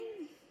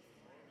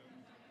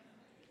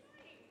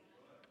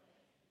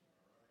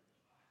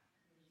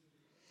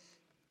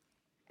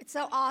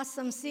So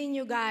awesome seeing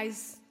you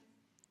guys.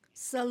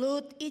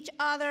 Salute each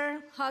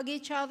other, hug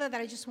each other,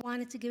 that I just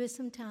wanted to give it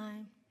some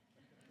time.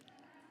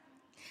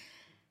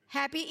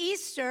 Happy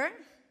Easter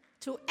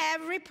to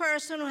every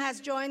person who has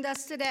joined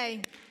us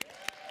today.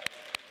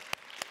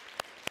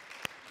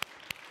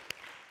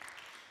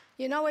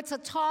 You know, it's a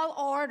tall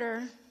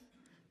order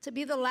to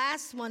be the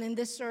last one in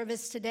this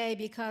service today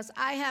because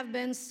I have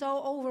been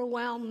so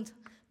overwhelmed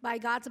by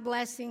God's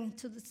blessing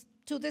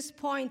to this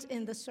point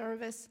in the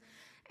service.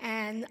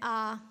 And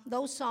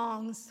those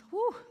songs,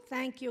 whew,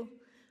 thank you.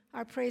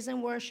 Our praise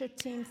and worship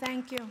team,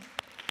 thank you.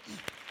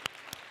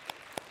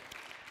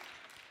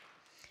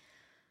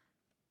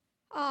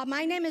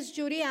 My name is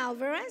Judy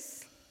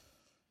Alvarez.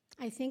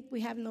 I think we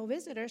have no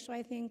visitors, so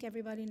I think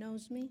everybody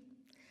knows me.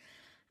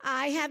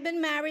 I have been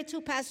married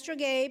to Pastor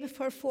Gabe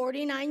for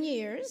 49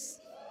 years.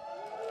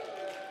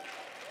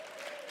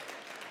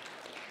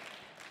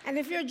 And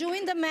if you're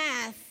doing the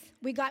math,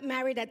 we got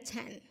married at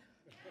 10.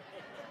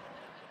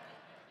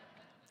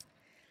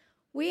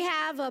 We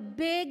have a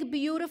big,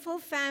 beautiful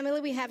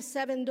family. We have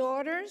 7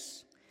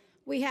 daughters.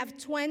 We have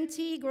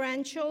 20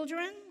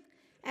 grandchildren.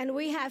 And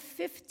we have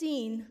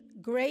 15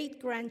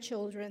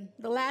 great-grandchildren.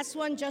 The last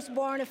one just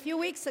born a few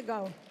weeks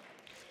ago.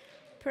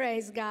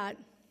 Praise God.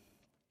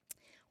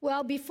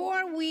 Well,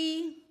 before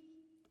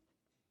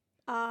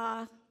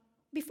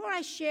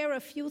I share a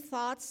few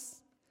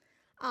thoughts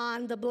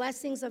on the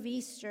blessings of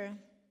Easter,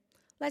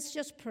 let's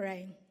just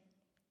pray.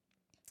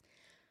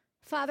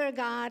 Father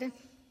God,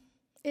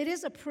 it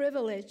is a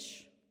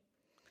privilege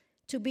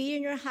to be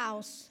in your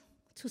house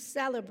to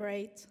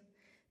celebrate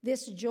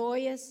this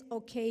joyous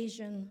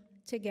occasion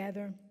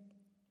together.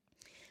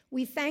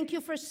 We thank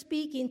you for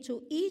speaking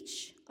to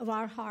each of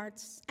our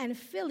hearts and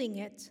filling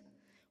it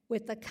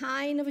with the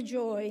kind of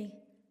joy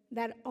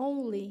that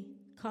only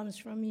comes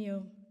from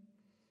you.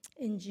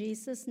 In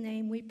Jesus'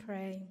 name we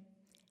pray.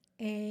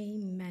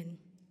 Amen.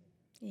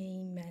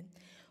 Amen.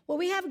 Well,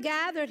 we have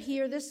gathered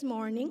here this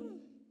morning,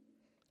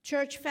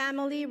 church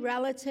family,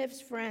 relatives,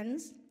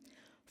 friends,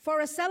 for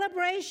a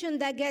celebration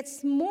that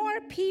gets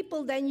more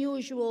people than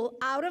usual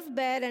out of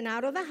bed and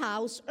out of the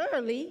house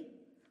early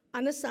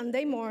on a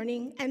Sunday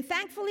morning, and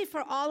thankfully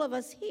for all of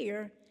us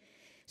here,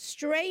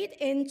 straight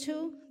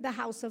into the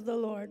house of the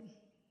Lord.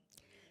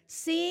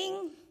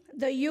 Seeing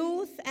the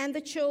youth and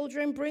the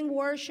children bring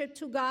worship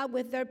to God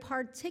with their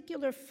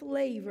particular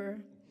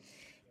flavor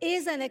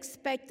is an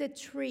expected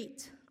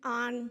treat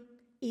on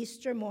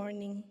Easter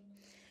morning.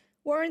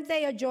 Weren't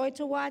they a joy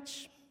to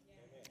watch?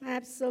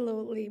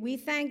 Absolutely. We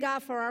thank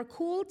God for our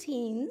cool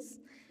teens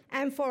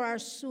and for our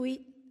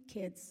sweet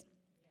kids.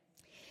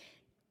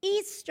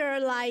 Easter,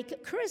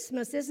 like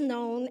Christmas, is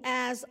known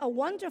as a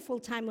wonderful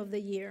time of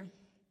the year.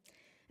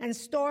 And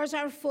stores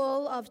are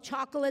full of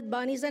chocolate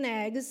bunnies and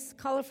eggs,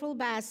 colorful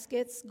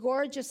baskets,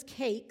 gorgeous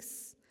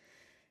cakes,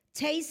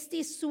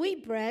 tasty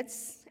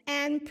sweetbreads,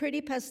 and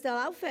pretty pastel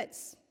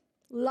outfits.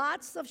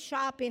 Lots of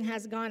shopping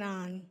has gone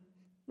on.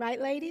 Right,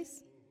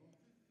 ladies?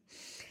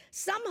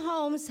 Some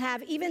homes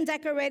have even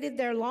decorated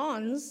their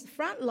lawns,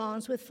 front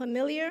lawns, with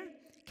familiar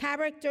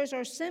characters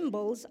or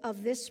symbols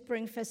of this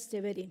spring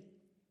festivity.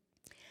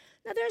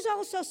 Now, there's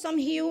also some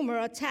humor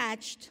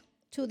attached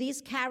to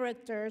these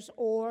characters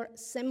or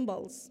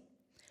symbols.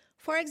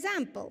 For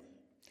example,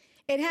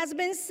 it has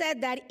been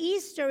said that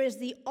Easter is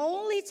the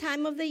only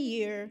time of the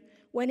year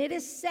when it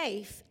is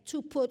safe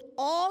to put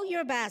all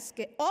your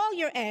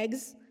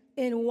eggs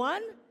in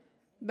one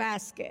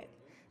basket.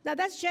 Now,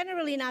 that's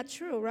generally not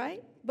true,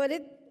 right? But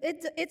it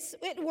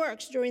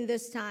works during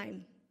this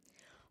time.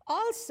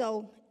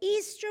 Also,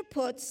 Easter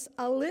puts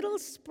a little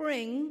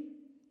spring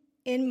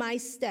in my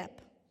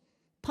step,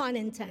 pun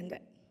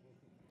intended.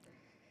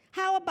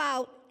 How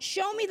about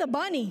show me the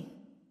bunny?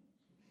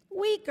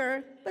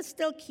 Weaker, but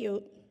still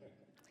cute.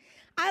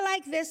 I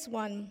like this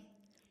one.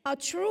 A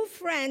true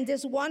friend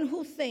is one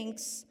who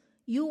thinks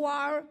you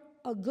are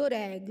a good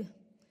egg,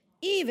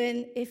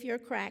 even if you're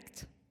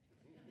cracked.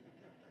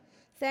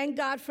 Thank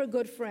God for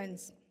good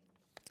friends.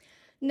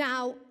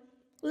 Now,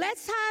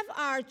 let's have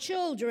our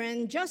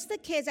children, just the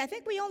kids. I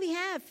think we only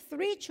have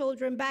 3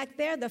 children back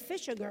there, the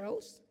Fisher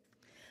girls.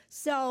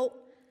 So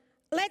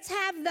let's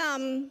have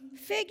them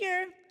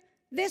figure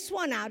this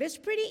one out. It's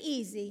pretty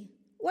easy.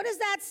 What does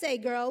that say,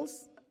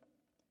 girls?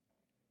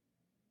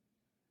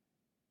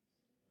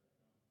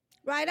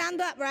 Right on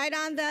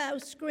the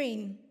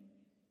screen.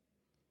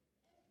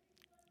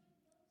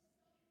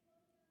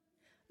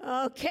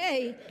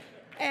 Okay.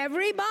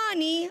 Every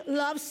bunny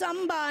loves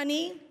some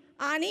bunny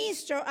on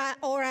Easter,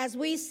 or as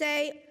we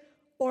say,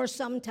 or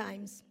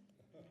sometimes.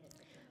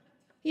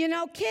 You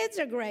know, kids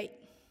are great,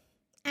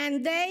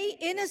 and they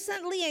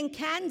innocently and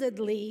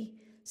candidly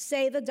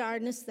say the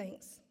darndest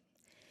things.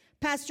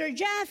 Pastor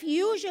Jeff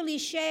usually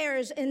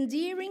shares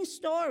endearing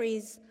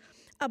stories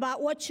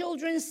about what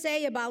children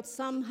say about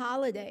some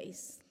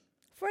holidays.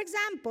 For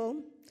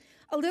example,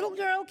 a little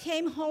girl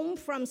came home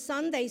from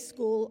Sunday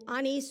school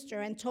on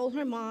Easter and told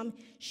her mom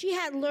she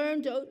had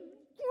learned a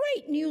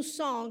great new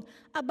song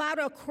about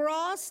a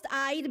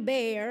cross-eyed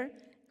bear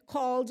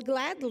called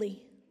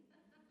Gladly.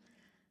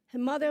 Her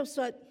mother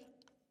said,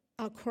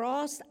 a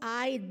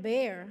cross-eyed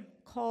bear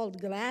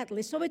called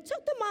Gladly. So it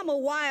took the mom a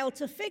while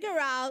to figure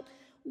out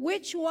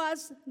which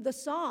was the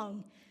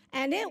song,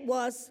 and it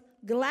was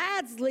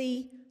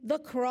Gladly the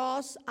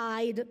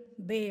cross-eyed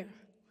bear,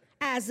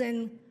 as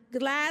in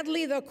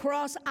Gladly the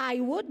cross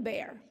I would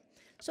bear.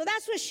 So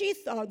that's what she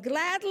thought,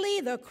 Gladly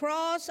the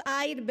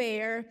cross-eyed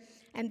bear,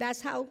 and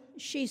that's how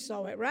she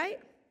saw it, right?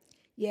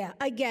 Yeah,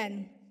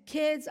 again,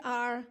 kids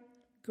are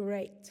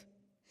great.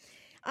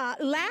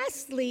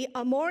 Lastly,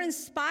 a more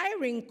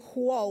inspiring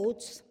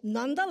quote,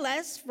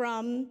 nonetheless,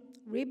 from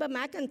Reba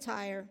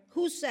McEntire,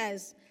 who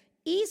says,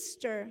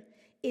 Easter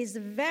is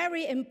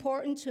very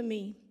important to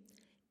me.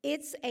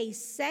 It's a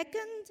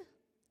second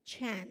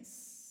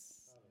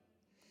chance.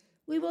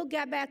 We will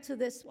get back to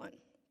this one.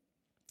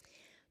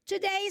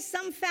 Today,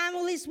 some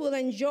families will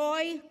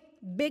enjoy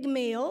big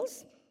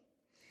meals.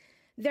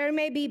 There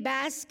may be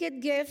basket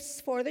gifts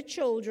for the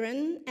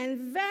children, and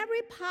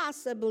very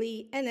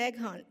possibly an egg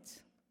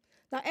hunt.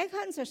 Now, egg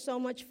hunts are so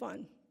much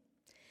fun.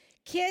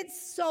 Kids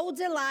so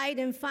delight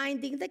in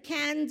finding the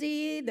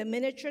candy, the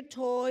miniature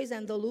toys,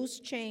 and the loose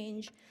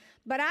change.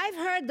 But I've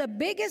heard the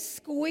biggest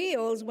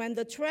squeals when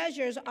the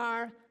treasures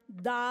are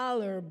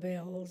dollar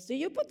bills. Do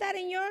you put that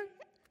in your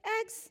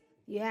eggs?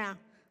 Yeah,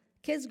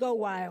 kids go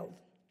wild.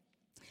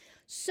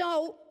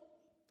 So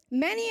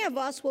many of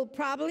us will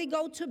probably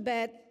go to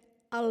bed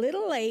a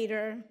little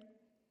later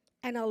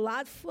and a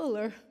lot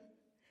fuller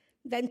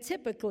than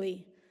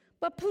typically.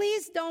 But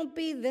please don't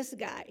be this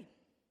guy.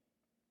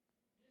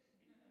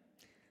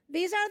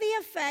 These are the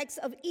effects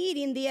of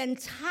eating the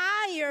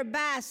entire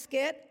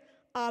basket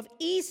of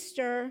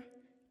Easter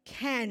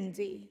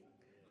candy.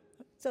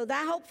 So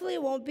that hopefully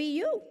won't be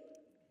you.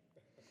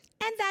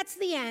 And that's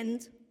the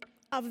end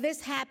of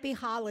this happy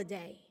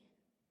holiday.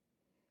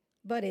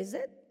 But is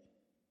it?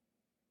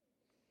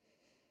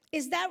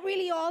 Is that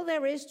really all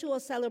there is to a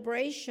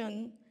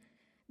celebration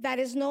that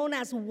is known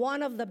as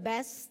one of the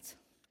best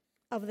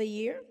of the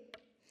year?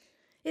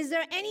 Is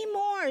there any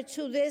more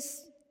to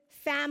this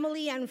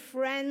family and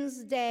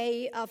friends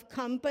day of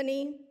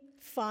company,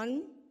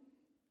 fun,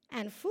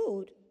 and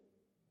food?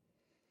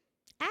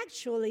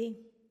 Actually,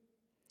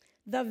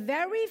 the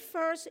very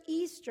first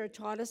Easter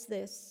taught us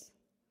this,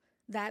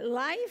 that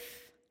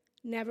life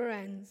never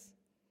ends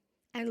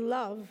and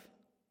love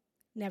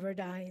never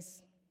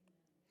dies.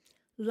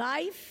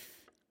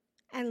 Life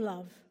and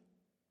love.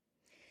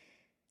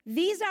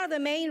 These are the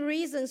main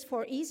reasons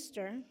for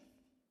Easter,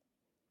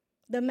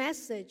 the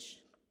message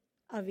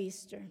of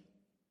Easter.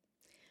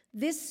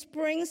 This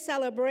spring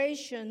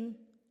celebration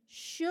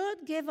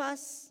should give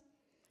us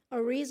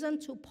a reason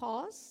to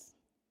pause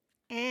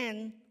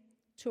and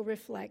to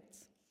reflect.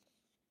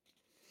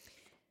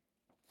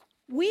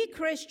 We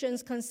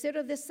Christians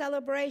consider this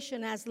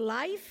celebration as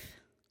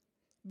life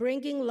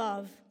bringing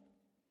love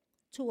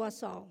to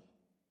us all.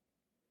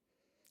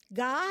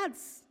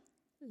 God's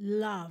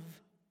love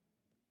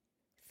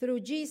through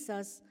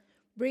Jesus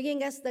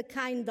bringing us the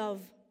kind of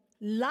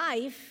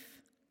life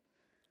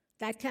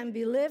that can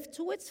be lived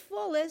to its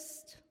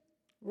fullest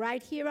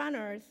right here on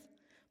earth,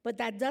 but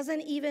that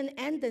doesn't even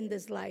end in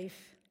this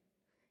life.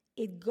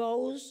 It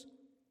goes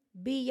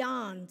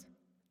beyond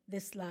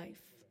this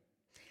life.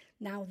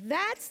 Now,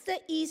 that's the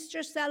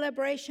Easter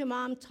celebration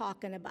I'm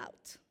talking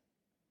about.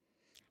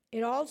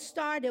 It all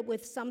started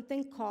with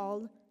something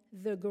called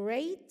the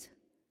Great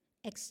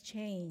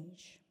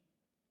Exchange.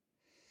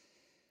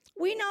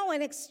 We know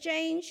an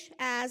exchange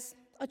as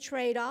a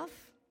trade-off,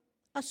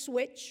 a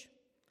switch,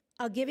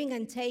 a giving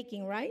and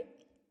taking, right?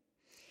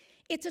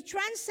 It's a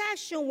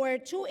transaction where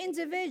two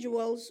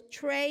individuals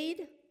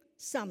trade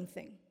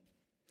something.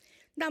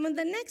 Now, in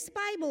the next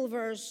Bible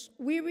verse,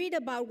 we read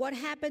about what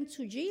happened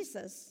to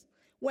Jesus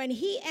when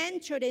he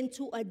entered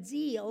into a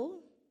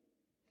deal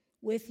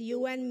with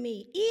you and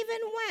me, even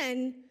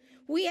when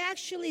we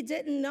actually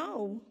didn't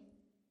know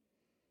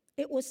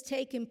it was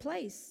taking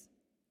place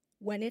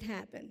when it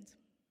happened.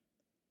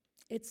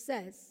 It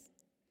says,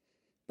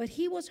 but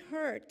he was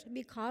hurt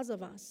because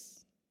of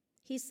us.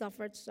 He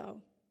suffered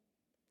so.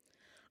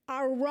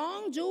 Our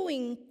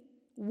wrongdoing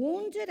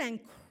wounded and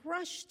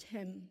crushed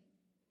him.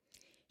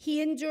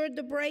 He endured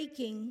the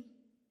breaking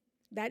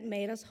that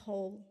made us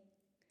whole.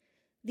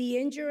 The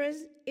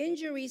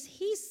injuries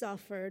he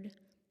suffered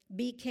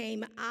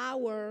became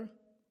our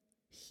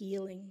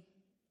healing.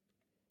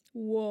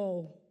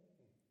 Whoa.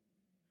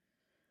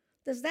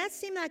 Does that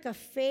seem like a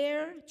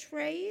fair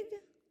trade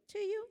to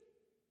you?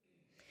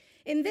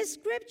 In this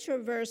scripture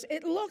verse,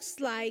 it looks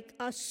like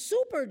a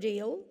super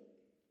deal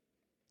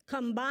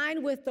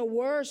combined with the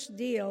worst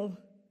deal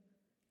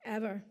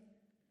ever.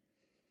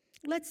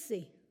 Let's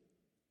see.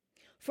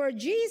 For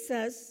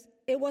Jesus,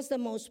 it was the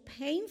most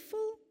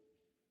painful,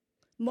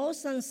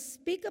 most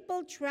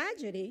unspeakable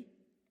tragedy,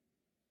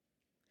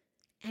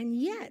 and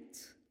yet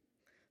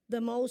the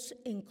most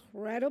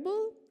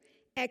incredible,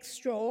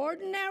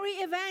 extraordinary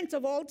event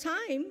of all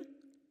time,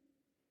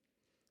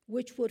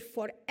 which would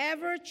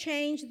forever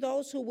change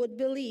those who would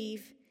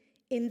believe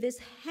in this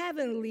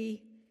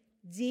heavenly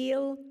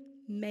deal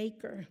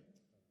maker.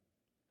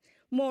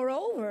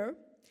 Moreover,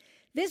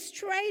 This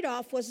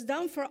trade-off was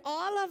done for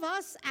all of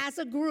us as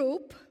a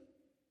group,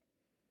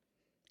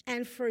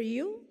 and for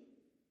you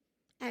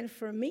and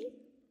for me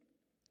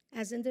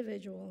as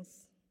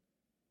individuals.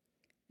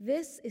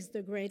 This is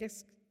the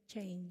greatest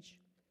change.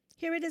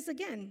 Here it is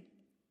again.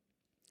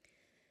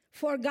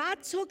 For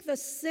God took the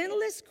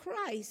sinless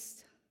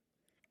Christ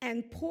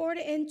and poured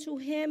into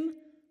him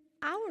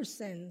our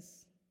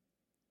sins.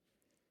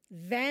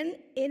 Then,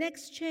 in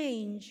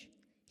exchange,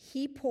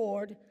 he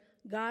poured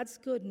God's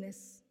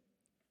goodness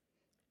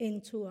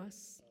into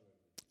us.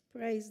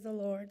 Praise the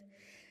Lord.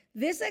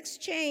 This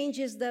exchange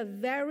is the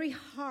very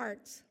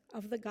heart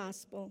of the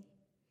gospel.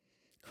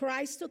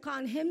 Christ took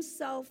on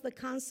himself the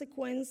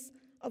consequence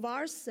of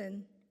our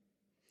sin,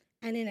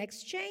 and in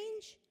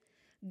exchange,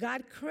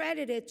 God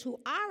credited to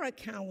our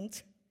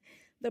account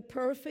the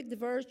perfect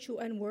virtue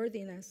and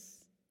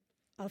worthiness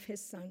of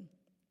his Son.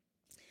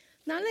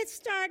 Now let's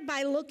start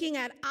by looking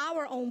at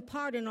our own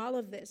part in all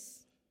of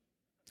this.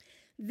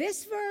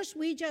 This verse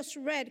we just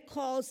read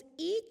calls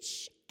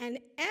each and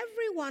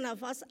every one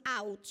of us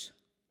out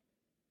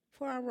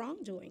for our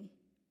wrongdoing.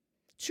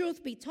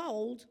 Truth be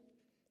told,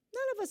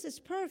 none of us is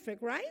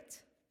perfect, right?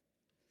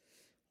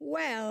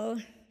 Well,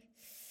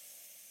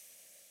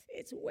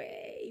 it's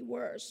way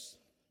worse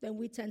than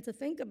we tend to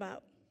think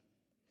about.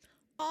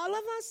 All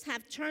of us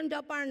have turned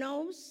up our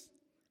nose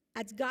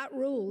at God's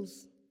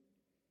rules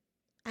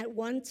at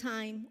one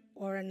time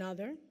or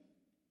another,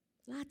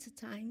 lots of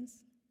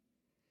times,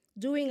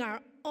 doing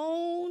our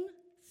own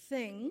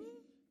thing,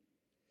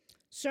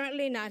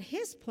 certainly not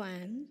his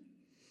plan,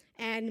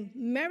 and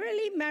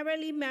merrily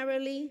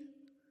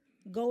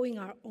going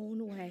our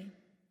own way.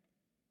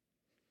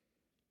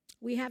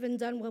 We haven't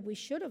done what we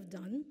should have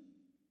done,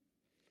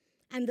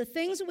 and the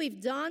things we've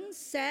done,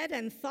 said,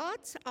 and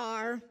thought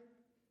are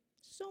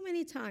so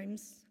many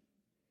times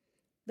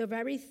the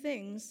very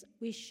things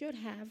we should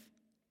have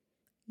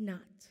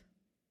not.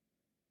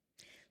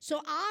 So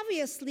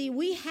obviously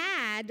we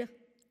had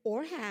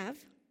or have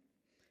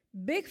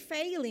big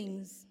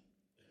failings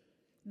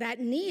that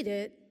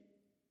needed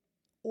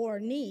or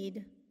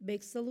need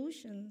big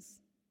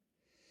solutions.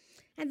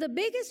 And the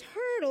biggest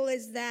hurdle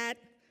is that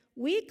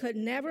we could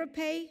never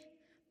pay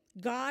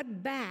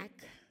God back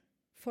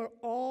for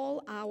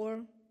all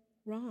our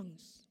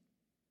wrongs.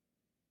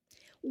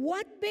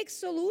 What big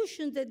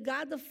solution did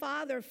God the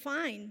Father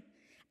find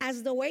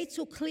as the way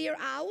to clear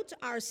out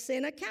our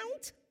sin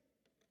account?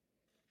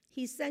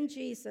 He sent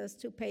Jesus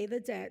to pay the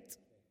debt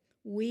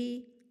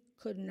we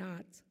could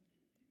not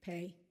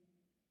pay.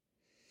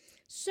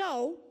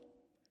 So,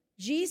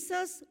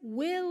 Jesus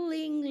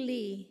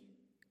willingly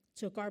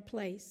took our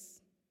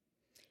place.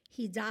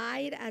 He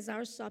died as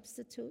our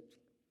substitute.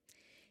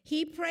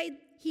 He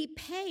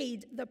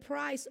paid the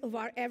price of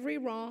our every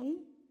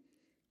wrong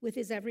with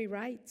his every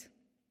right.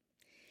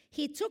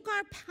 He took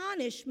our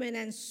punishment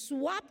and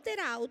swapped it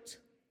out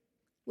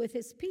with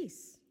his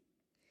peace.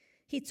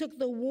 He took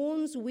the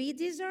wounds we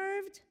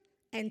deserved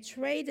and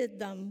traded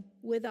them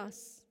with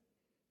us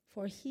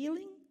for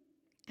healing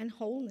and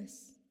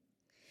wholeness.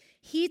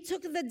 He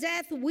took the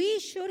death we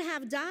should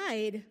have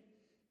died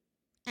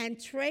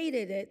and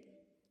traded it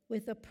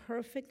with the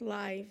perfect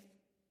life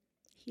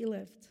he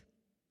lived.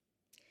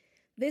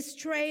 This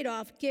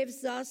trade-off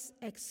gives us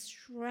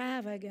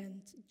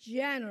extravagant,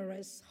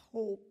 generous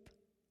hope.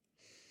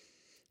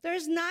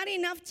 There's not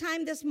enough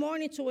time this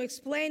morning to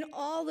explain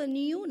all the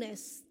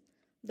newness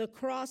the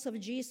cross of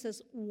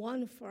Jesus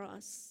won for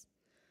us,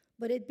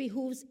 but it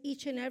behooves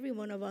each and every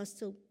one of us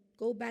to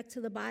go back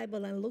to the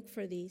Bible and look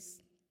for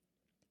these.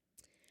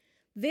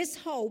 This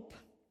hope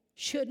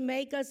should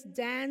make us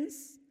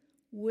dance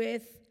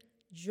with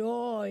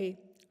joy.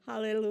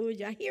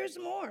 Hallelujah. Here's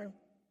more.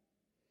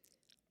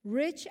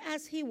 Rich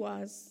as he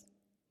was,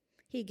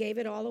 he gave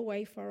it all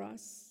away for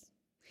us.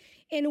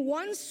 In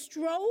one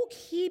stroke,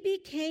 he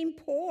became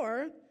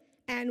poor,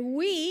 and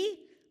we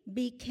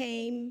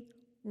became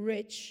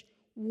rich.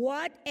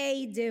 What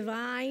a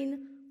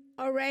divine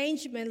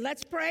arrangement.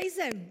 Let's praise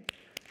him.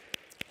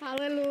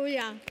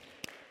 Hallelujah.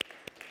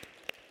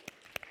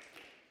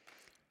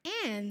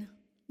 And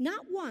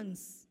not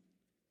once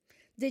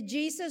did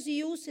Jesus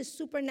use his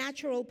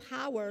supernatural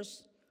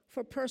powers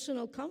for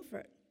personal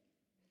comfort.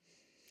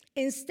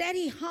 Instead,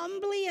 he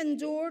humbly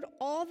endured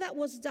all that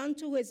was done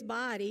to his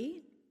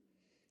body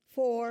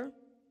for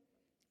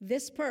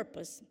this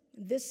purpose.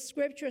 This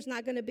scripture is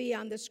not going to be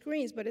on the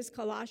screens, but it's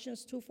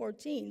Colossians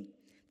 2:14.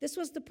 This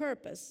was the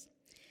purpose.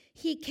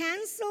 He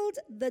canceled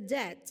the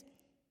debt,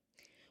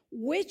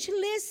 which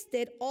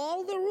listed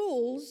all the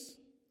rules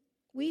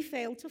we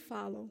failed to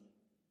follow.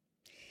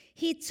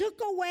 He took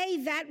away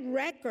that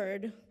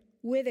record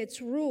with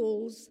its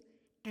rules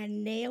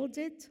and nailed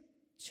it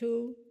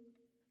to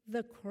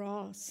the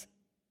cross.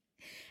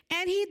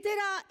 And he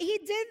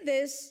did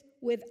this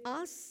with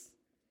us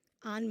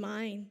on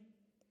mind.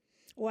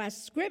 Or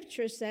as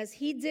scripture says,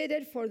 he did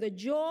it for the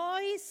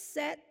joy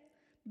set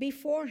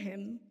before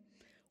him,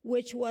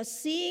 which was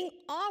seeing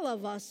all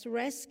of us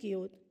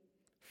rescued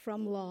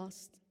from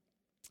lost.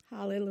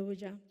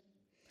 Hallelujah.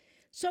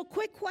 So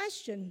quick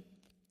question.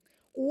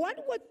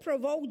 What would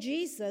provoke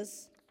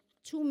Jesus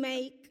to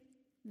make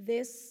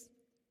this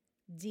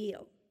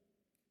deal?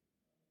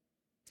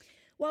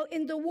 Well,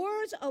 in the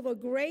words of a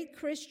great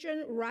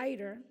Christian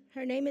writer,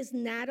 her name is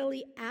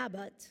Natalie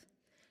Abbott,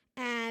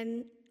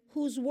 and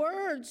whose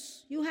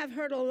words you have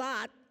heard a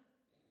lot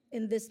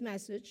in this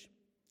message,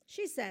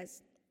 she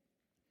says,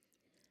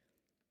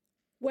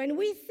 when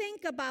we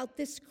think about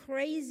this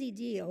crazy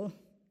deal,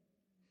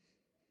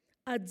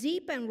 a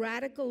deep and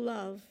radical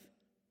love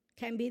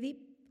can be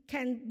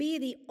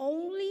the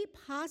only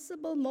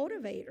possible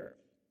motivator.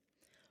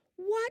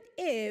 What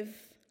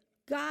if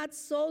God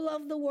so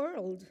loved the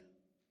world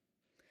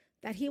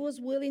that he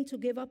was willing to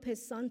give up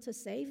his son to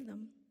save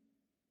them?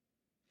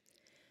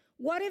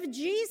 What if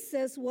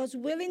Jesus was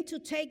willing to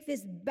take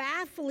this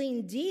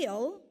baffling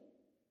deal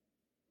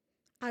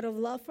out of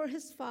love for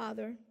his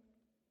Father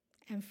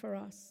and for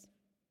us?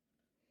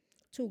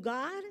 To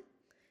God,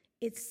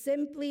 it's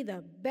simply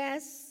the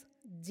best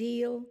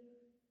deal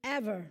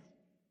ever.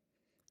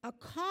 A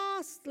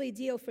costly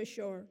deal for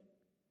sure,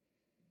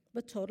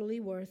 but totally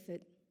worth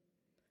it.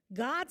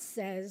 God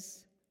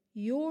says,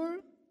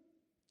 you're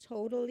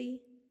totally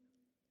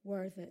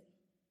worth it.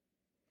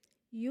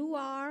 You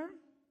are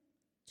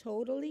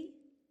totally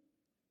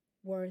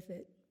worth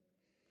it.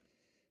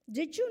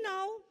 Did you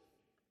know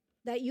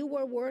that you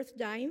were worth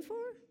dying for?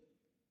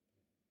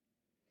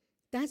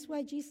 That's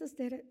why Jesus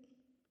did it.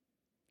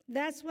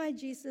 That's why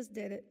Jesus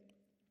did it.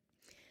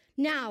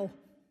 Now,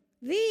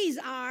 these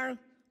are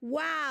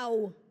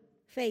wow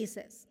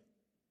faces.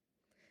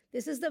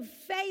 This is the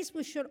face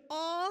we should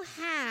all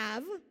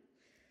have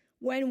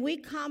when we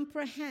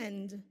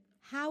comprehend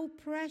how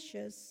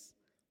precious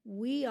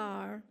we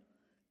are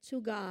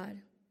to God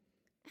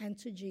and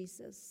to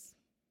Jesus.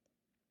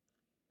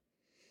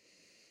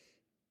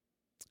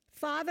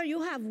 Father,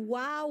 you have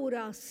wowed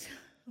us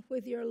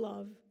with your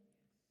love.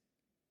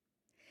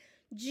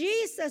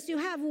 Jesus, you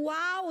have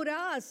wowed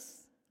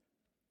us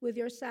with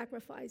your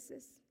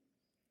sacrifices.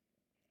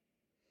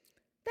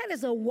 That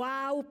is a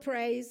wow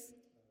praise.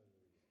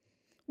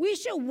 We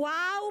should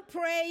wow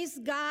praise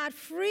God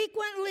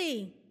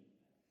frequently,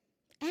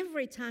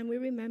 every time we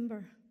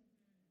remember.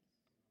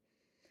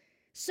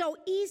 So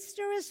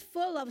Easter is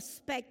full of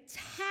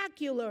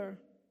spectacular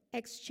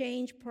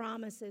exchange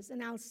promises,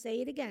 and I'll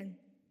say it again.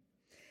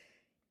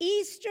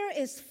 Easter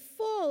is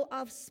full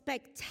of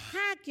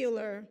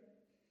spectacular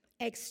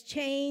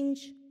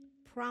exchange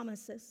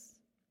promises.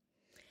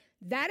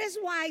 That is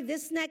why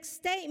this next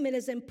statement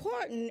is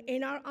important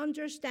in our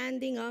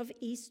understanding of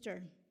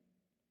Easter.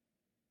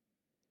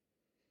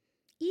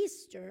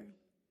 Easter,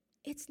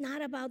 it's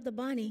not about the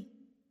bunny.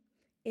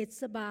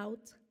 It's about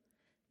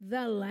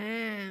the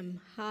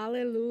lamb.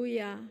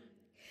 Hallelujah.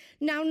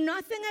 Now,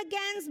 nothing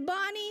against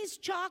bunnies,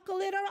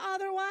 chocolate or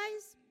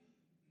otherwise.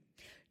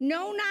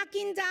 No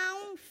knocking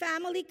down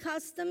family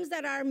customs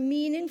that are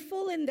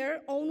meaningful in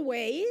their own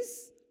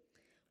ways.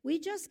 We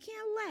just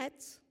can't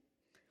let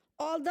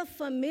all the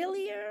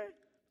familiar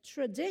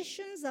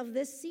traditions of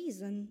this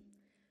season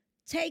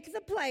take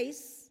the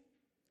place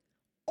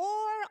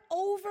or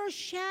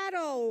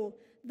overshadow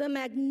the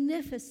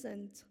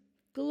magnificent,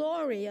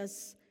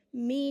 glorious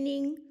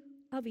meaning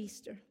of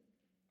Easter.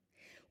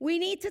 We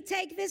need to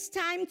take this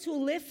time to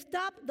lift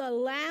up the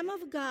Lamb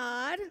of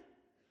God,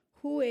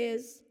 who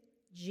is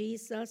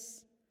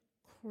Jesus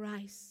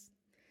Christ.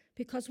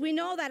 Because we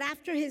know that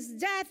after his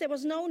death, there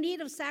was no need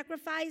of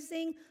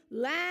sacrificing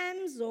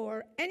lambs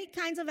or any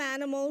kinds of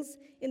animals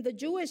in the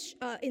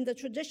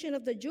tradition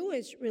of the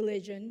Jewish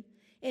religion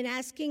in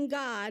asking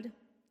God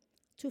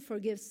to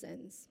forgive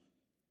sins.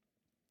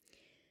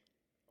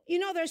 You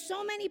know, there's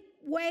so many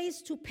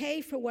ways to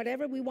pay for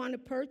whatever we want to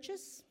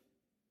purchase: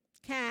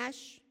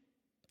 cash,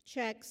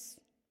 checks,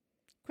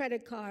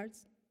 credit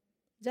cards,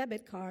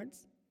 debit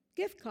cards,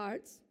 gift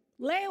cards,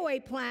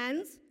 layaway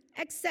plans,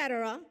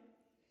 etc.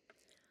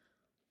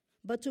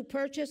 But to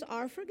purchase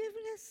our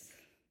forgiveness,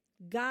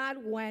 God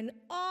went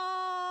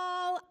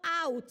all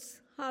out.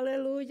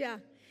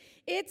 Hallelujah.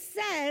 It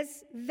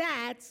says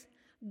that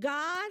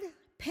God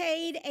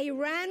paid a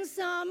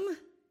ransom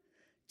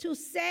to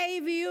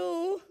save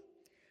you,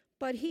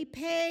 but he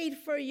paid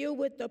for you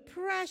with the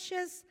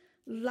precious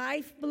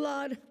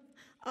lifeblood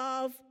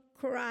of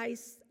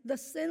Christ, the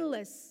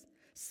sinless,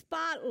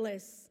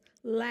 spotless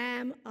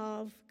Lamb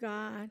of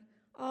God.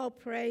 Oh,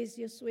 praise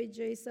you, sweet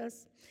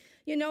Jesus.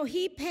 You know,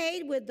 he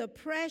paid with the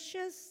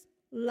precious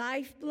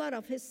lifeblood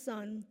of his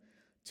son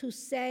to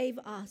save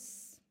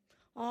us.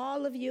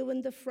 All of you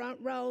in the front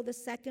row, the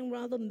second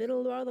row, the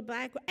middle row, the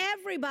back row,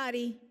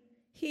 everybody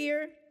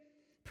here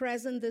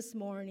present this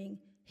morning.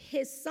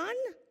 His son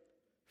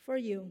for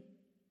you.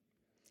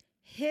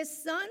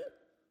 His son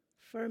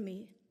for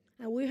me.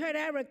 And we heard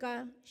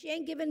Erica, she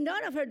ain't giving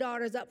none of her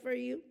daughters up for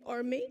you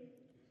or me.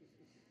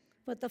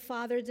 But the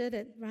Father did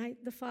it, right?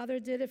 The Father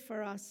did it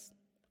for us.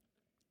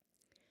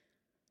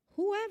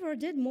 Whoever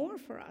did more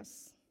for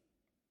us,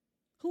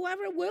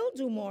 whoever will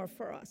do more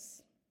for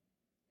us.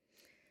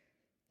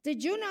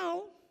 Did you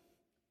know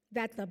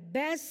that the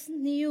best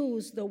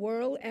news the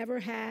world ever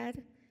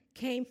had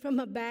came from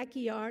a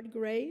backyard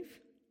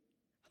grave?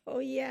 Oh,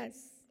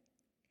 yes.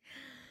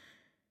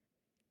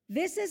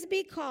 This is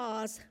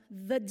because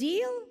the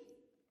deal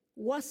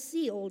was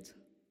sealed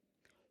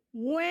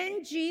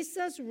when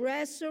Jesus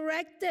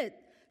resurrected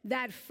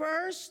that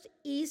first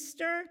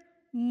Easter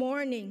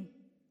morning.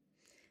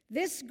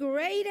 This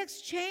great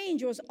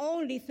exchange was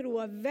only through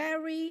a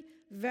very,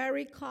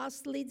 very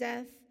costly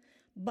death,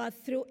 but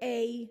through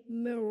a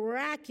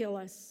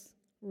miraculous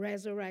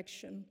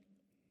resurrection.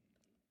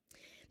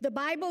 The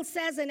Bible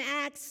says in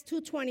Acts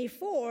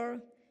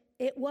 2:24,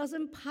 it was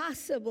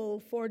impossible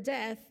for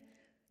death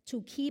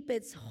to keep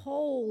its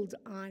hold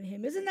on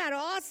him. Isn't that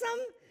awesome?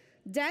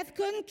 Death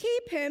couldn't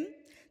keep him.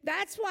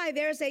 That's why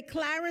there's a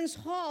Clarence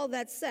Hall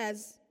that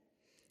says,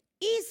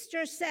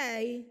 Easter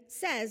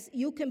says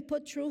you can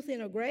put truth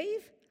in a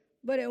grave,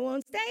 but it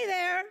won't stay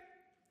there.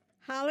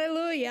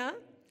 Hallelujah.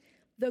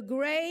 The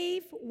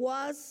grave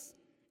was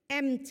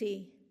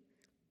empty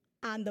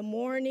on the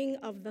morning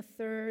of the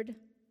third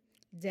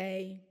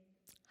day.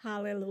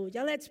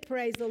 Hallelujah. Let's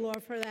praise the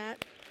Lord for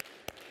that.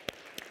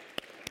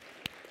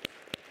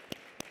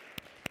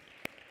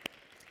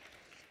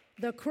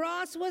 The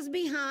cross was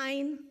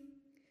behind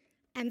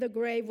and the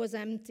grave was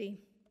empty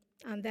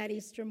on that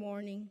Easter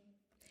morning.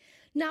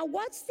 Now,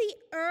 what's the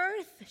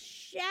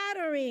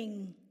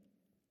earth-shattering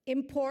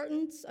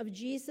importance of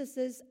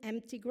Jesus'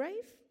 empty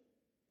grave?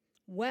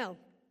 Well,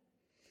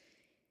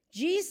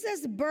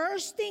 Jesus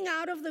bursting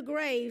out of the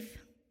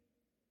grave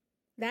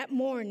that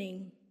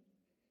morning,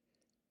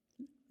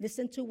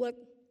 listen to what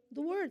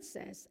the word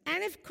says.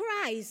 And if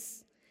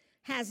Christ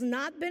has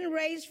not been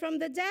raised from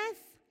the dead,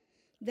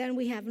 then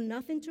we have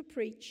nothing to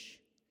preach,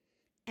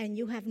 and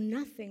you have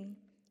nothing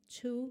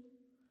to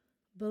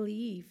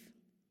believe.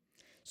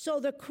 So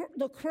the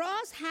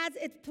cross has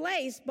its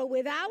place, but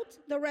without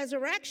the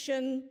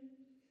resurrection,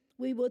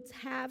 we would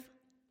have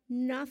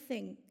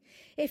nothing.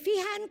 If he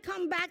hadn't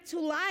come back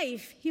to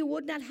life, he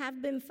would not have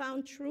been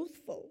found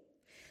truthful.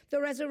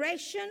 The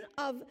resurrection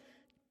of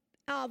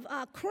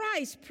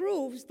Christ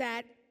proves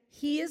that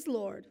he is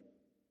Lord,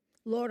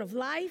 Lord of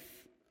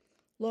life,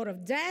 Lord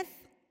of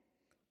death,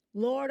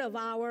 Lord of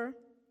our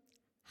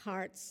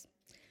hearts.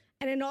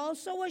 And it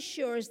also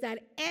assures that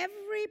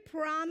every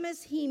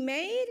promise he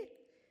made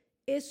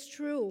is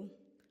true.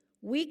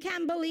 We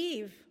can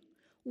believe.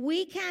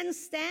 We can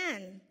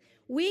stand.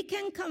 We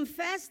can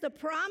confess the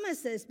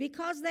promises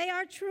because they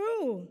are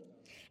true.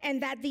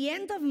 And that the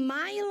end of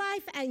my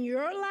life and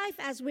your life,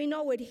 as we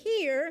know it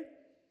here,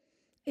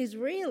 is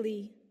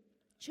really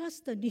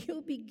just a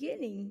new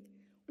beginning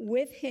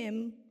with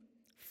him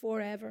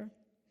forever.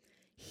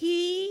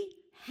 He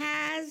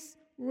has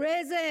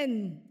risen.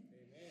 Amen.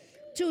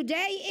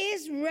 Today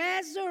is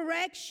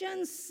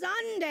Resurrection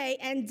Sunday,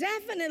 and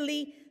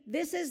definitely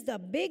this is the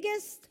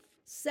biggest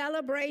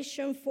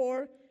celebration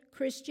for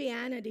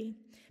Christianity.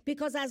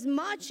 Because as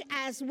much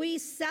as we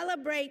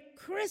celebrate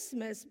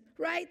Christmas,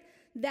 right,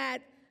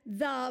 that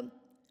the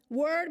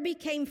Word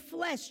became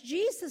flesh,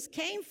 Jesus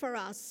came for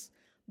us,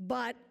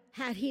 but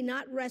had he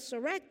not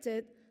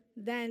resurrected,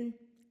 then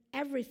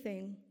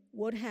everything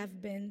would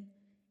have been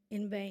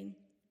in vain.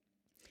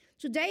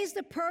 Today is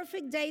the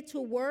perfect day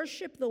to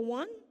worship the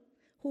one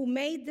who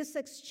made this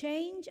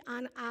exchange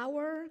on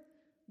our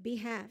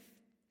behalf.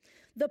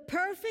 The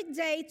perfect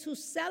day to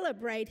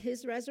celebrate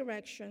his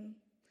resurrection.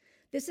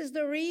 This is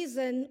the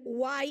reason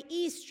why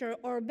Easter,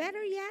 or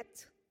better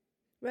yet,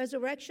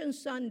 Resurrection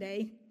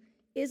Sunday,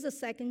 is a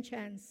second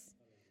chance,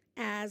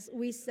 as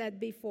we said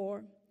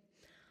before.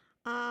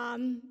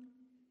 I'm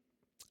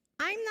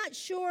not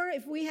sure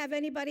if we have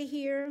anybody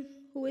here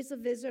who is a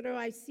visitor.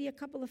 I see a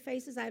couple of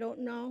faces I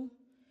don't know.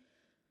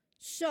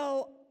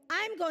 So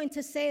I'm going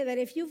to say that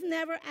if you've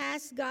never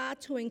asked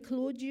God to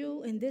include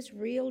you in this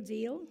real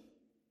deal,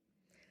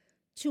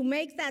 to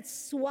make that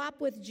swap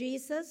with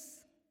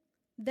Jesus,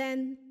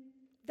 then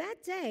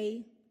that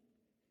day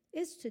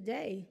is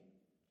today.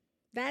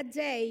 That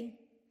day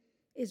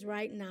is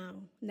right now.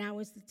 Now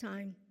is the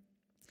time.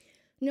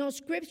 You know,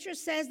 Scripture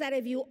says that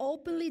if you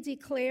openly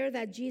declare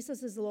that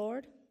Jesus is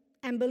Lord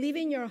and believe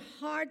in your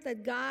heart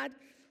that God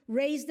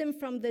raised him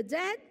from the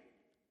dead,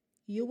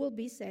 you will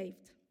be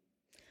saved.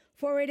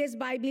 For it is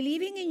by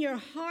believing in your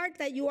heart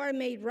that you are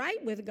made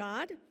right with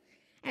God,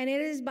 and it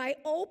is by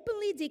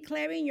openly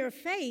declaring your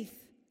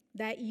faith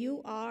that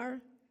you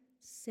are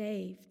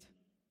saved.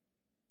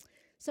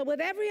 So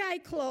with every eye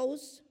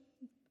closed,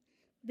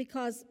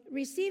 because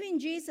receiving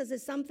Jesus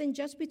is something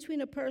just between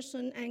a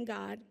person and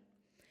God,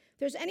 if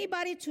there's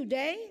anybody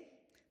today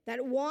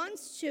that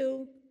wants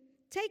to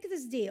take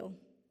this deal,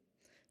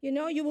 you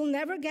know, you will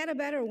never get a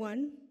better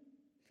one.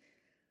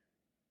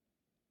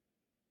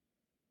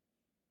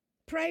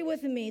 Pray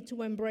with me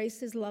to embrace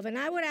his love. And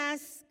I would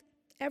ask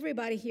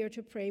everybody here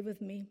to pray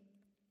with me.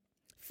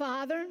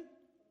 Father,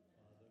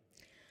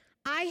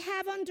 I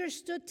have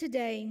understood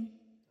today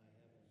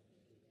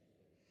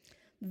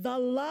the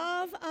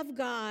love of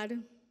God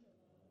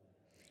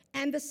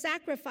and the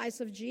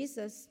sacrifice of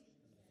Jesus.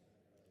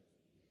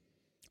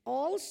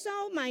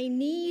 Also, my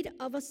need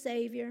of a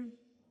Savior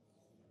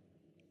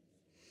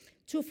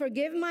to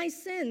forgive my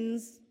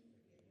sins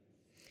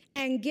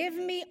and give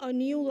me a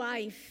new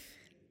life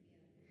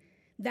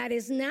that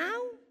is now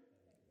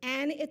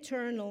and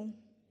eternal.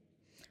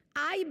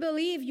 I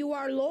believe you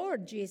are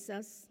Lord,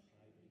 Jesus,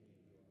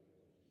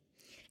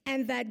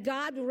 and that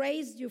God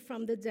raised you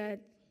from the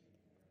dead.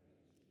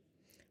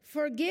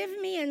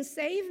 Forgive me and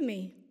save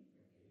me.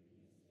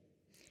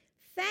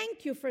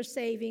 Thank you for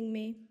saving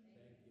me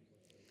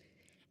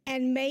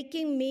and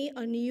making me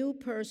a new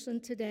person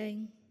today.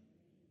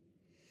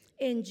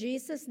 In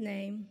Jesus'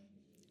 name,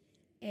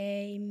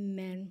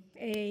 amen.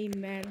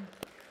 Amen.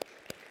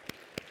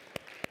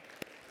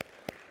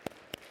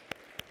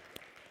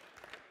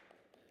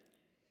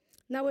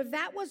 Now, if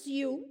that was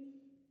you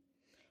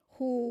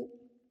who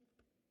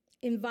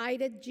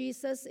invited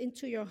Jesus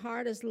into your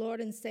heart as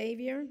Lord and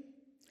Savior,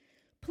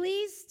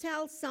 please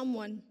tell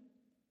someone,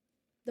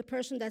 the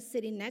person that's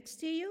sitting next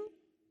to you,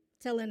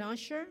 tell an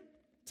usher,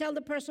 tell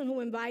the person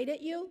who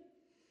invited you,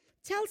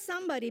 tell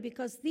somebody,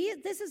 because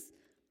this is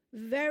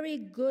very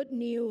good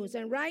news.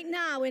 And right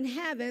now in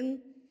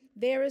heaven,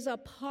 there is a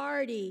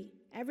party.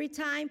 Every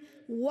time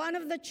one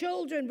of the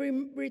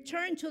children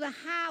return to the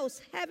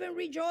house, heaven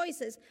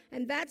rejoices.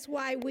 And that's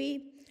why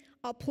we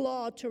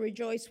applaud to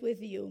rejoice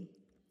with you.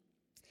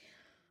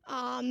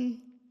 All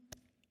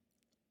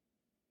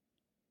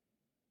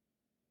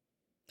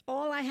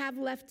I have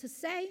left to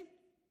say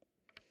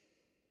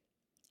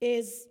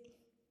is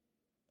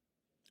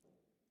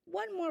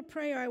one more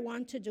prayer I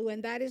want to do,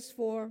 and that is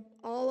for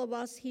all of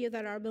us here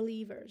that are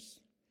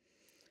believers,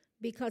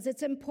 because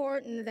it's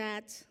important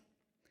that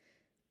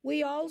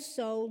we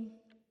also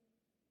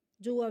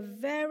do a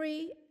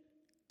very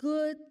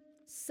good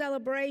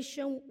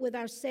celebration with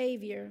our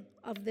Savior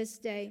of this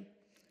day.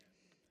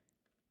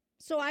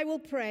 So I will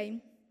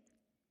pray.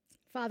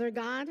 Father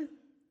God,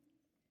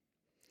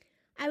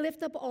 I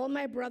lift up all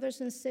my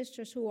brothers and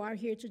sisters who are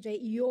here today,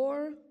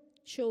 your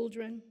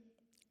children.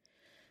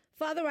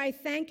 Father, I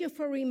thank you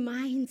for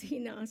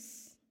reminding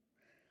us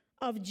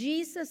of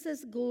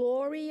Jesus'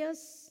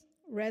 glorious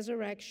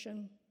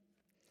resurrection.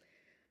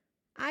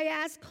 I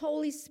ask,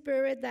 Holy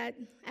Spirit, that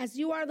as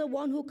you are the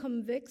one who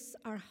convicts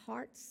our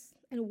hearts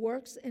and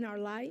works in our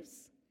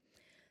lives,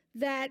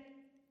 that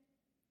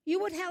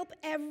you would help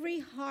every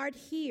heart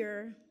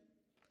here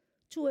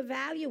to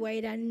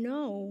evaluate and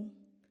know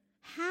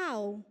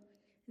how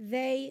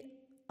they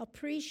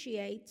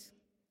appreciate,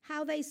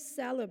 how they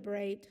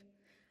celebrate,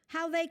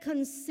 how they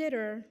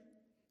consider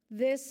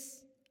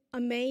this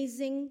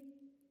amazing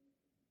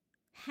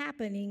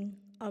happening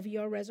of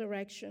your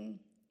resurrection.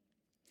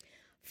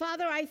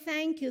 Father, I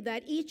thank you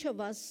that each of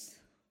us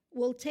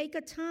will take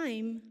a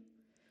time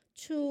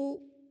to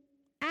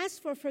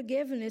ask for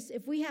forgiveness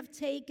if we have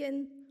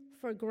taken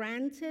for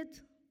granted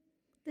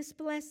this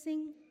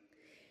blessing,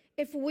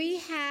 if we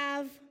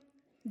have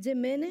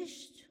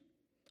diminished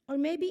or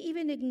maybe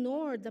even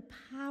ignored the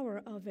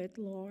power of it,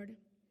 Lord.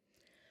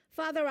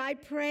 Father, I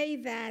pray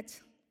that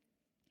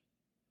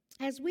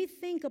as we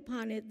think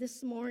upon it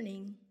this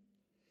morning,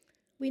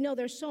 we know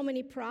there's so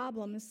many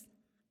problems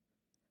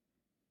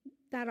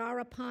that are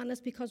upon us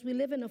because we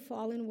live in a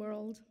fallen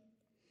world.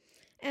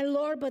 And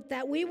Lord, but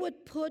that we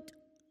would put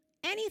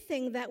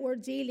anything that we're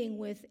dealing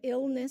with,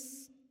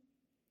 illness,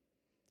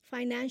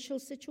 financial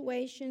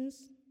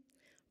situations,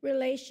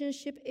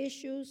 relationship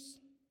issues,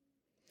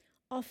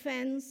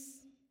 offense,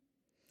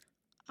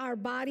 our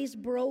bodies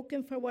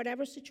broken for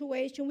whatever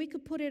situation, we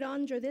could put it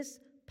under this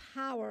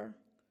power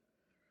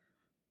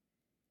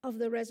of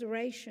the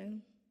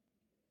resurrection,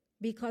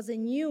 because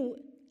in you,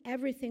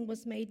 everything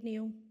was made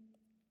new.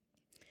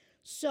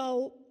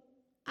 So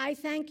I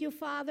thank you,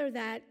 Father,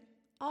 that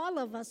all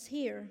of us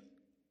here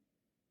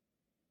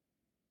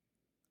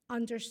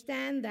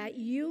understand that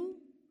you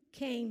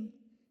came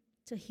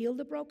to heal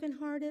the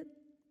brokenhearted,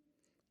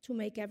 to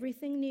make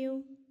everything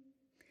new.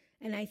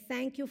 And I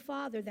thank you,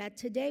 Father, that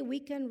today we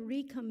can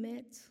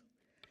recommit.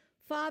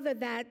 Father,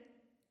 that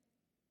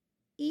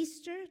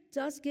Easter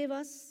does give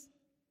us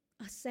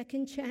a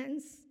second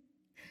chance.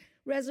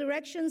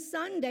 Resurrection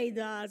Sunday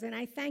does. And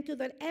I thank you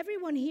that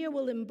everyone here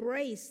will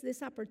embrace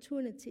this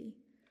opportunity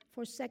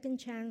for second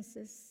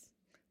chances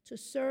to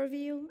serve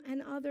you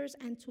and others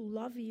and to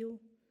love you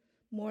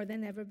more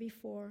than ever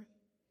before.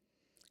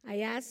 I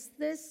ask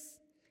this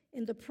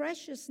in the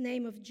precious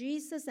name of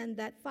Jesus, and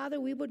that, Father,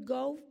 we would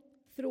go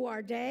through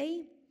our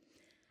day,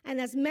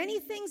 and as many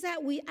things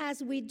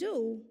as we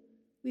do,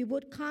 we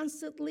would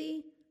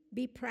constantly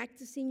be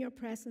practicing your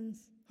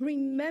presence,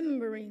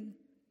 remembering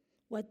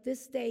what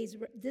this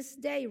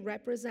day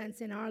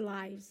represents in our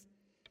lives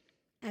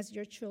as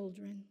your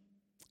children.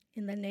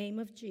 In the name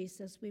of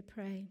Jesus, we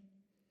pray.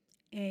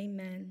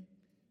 Amen.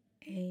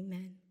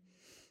 Amen.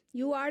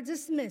 You are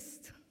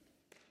dismissed.